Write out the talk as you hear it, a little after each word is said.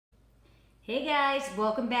Hey guys,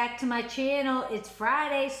 welcome back to my channel. It's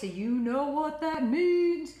Friday, so you know what that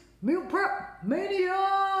means. Meal prep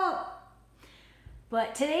mania!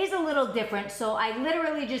 But today's a little different. So I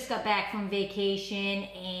literally just got back from vacation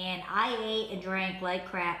and I ate and drank like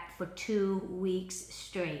crap for 2 weeks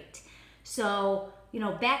straight. So,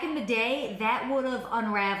 back in the day, that would have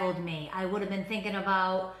unraveled me. I would have been thinking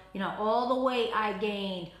about, all the weight I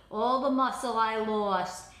gained, all the muscle I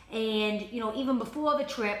lost. And, even before the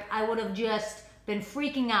trip, I would have just been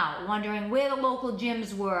freaking out, wondering where the local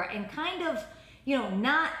gyms were and kind of,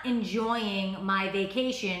 not enjoying my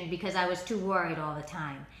vacation because I was too worried all the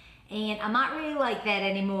time. And I'm not really like that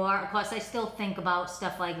anymore. Of course, I still think about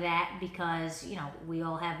stuff like that because, we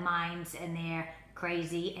all have minds and they're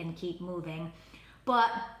crazy and keep moving.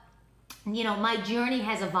 But, my journey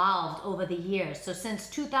has evolved over the years. So since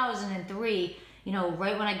 2003,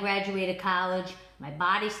 right when I graduated college, my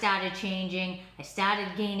body started changing. I started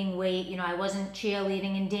gaining weight. I wasn't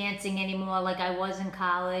cheerleading and dancing anymore like I was in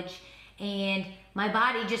college. And my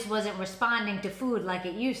body just wasn't responding to food like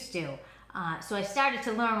it used to. So I started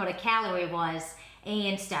to learn what a calorie was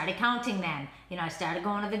and started counting them. I started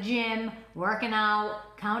going to the gym, working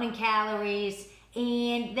out, counting calories,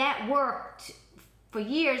 and that worked for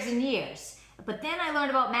years and years. But then I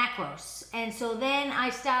learned about macros. And so then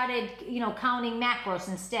I started, counting macros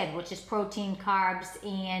instead, which is protein, carbs,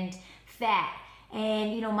 and fat.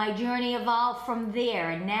 And, my journey evolved from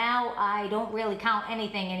there. And now I don't really count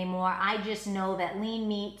anything anymore. I just know that lean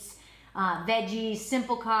meats, veggies,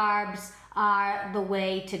 simple carbs are the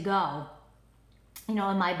way to go. And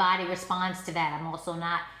my body responds to that. I'm also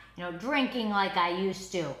not, drinking like I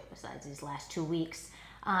used to, besides these last 2 weeks.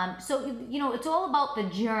 So, it's all about the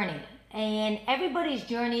journey. And everybody's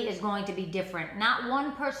journey is going to be different. Not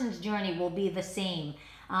one person's journey will be the same.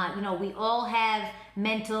 We all have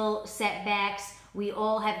mental setbacks. We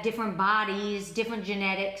all have different bodies, different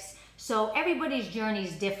genetics. So everybody's journey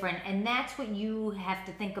is different. And that's what you have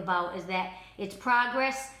to think about, is that it's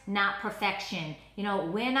progress, not perfection.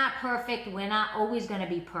 We're not perfect. We're not always going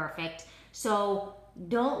to be perfect. So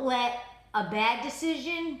don't let a bad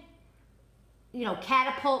decision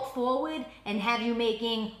catapult forward and have you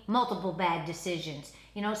making multiple bad decisions.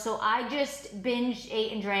 So I just binge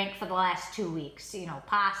ate and drank for the last 2 weeks,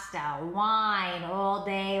 pasta, wine all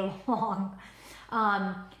day long.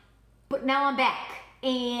 But now I'm back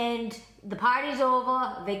and the party's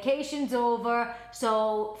over, vacation's over.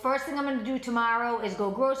 So first thing I'm gonna do tomorrow is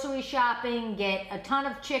go grocery shopping, get a ton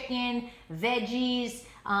of chicken, veggies,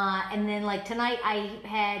 and then like tonight I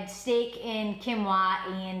had steak and quinoa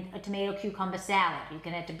and a tomato cucumber salad. You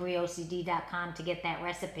can head to briocd.com to get that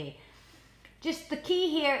recipe. Just the key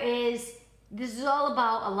here is this is all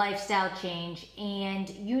about a lifestyle change and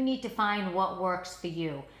you need to find what works for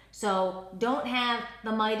you. So don't have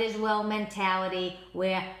the might as well mentality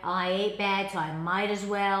where I ate bad so I might as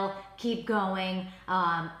well keep going.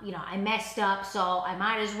 I messed up so I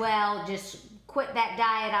might as well just quit that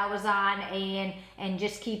diet I was on and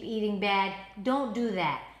just keep eating bad. Don't do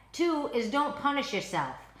that. 2 is don't punish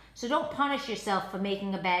yourself. So don't punish yourself for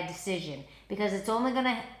making a bad decision because it's only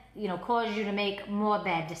gonna cause you to make more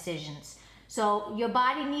bad decisions. So your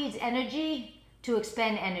body needs energy to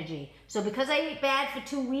expend energy. So because I ate bad for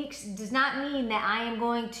 2 weeks does not mean that I am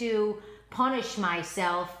going to punish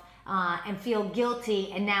myself and feel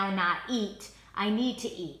guilty and now not eat. I need to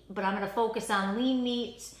eat, but I'm gonna focus on lean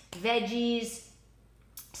meats, veggies,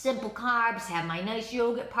 simple carbs, have my nice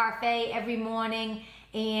yogurt parfait every morning,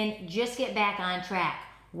 and just get back on track.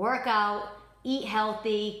 Work out, eat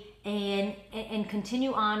healthy, and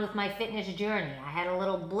continue on with my fitness journey. I had a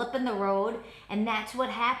little blip in the road, and that's what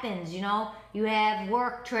happens, You have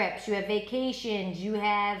work trips, you have vacations, you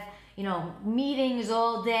have, meetings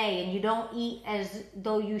all day, and you don't eat as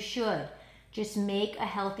though you should. Just make a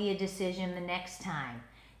healthier decision the next time.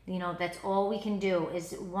 That's all we can do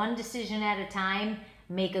is one decision at a time,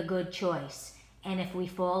 make a good choice. And if we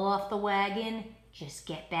fall off the wagon, just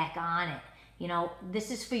get back on it.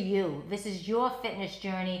 This is for you. This is your fitness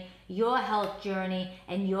journey, your health journey,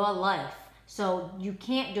 and your life. So you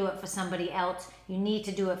can't do it for somebody else. You need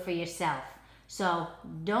to do it for yourself. So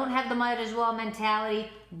don't have the might as well mentality.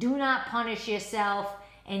 Do not punish yourself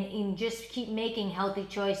and just keep making healthy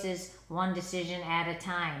choices one decision at a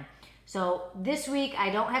time. So this week, I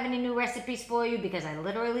don't have any new recipes for you because I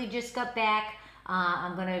literally just got back.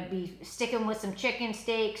 I'm gonna be sticking with some chicken,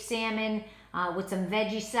 steak, salmon, with some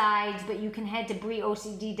veggie sides, but you can head to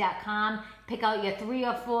briocd.com, pick out your 3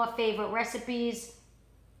 or 4 favorite recipes,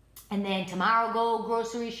 and then tomorrow go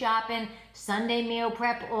grocery shopping, Sunday meal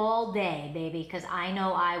prep all day, baby, because I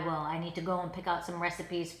know I will. I need to go and pick out some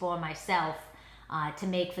recipes for myself to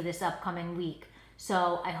make for this upcoming week.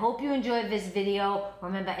 So I hope you enjoyed this video.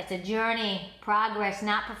 Remember, it's a journey, progress,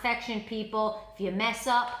 not perfection, people. If you mess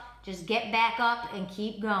up, just get back up and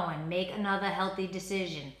keep going. Make another healthy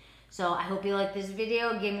decision. So I hope you like this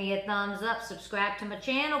video. Give me a thumbs up. Subscribe to my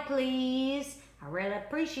channel, please. I really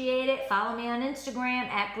appreciate it. Follow me on Instagram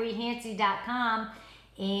at BrieHansey.com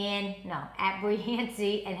at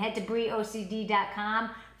BrieHansey, and head to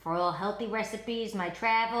BrieOCD.com for all healthy recipes, my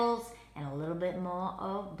travels, and a little bit more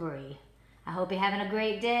of Brie. I hope you're having a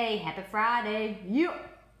great day. Happy Friday. Yeah.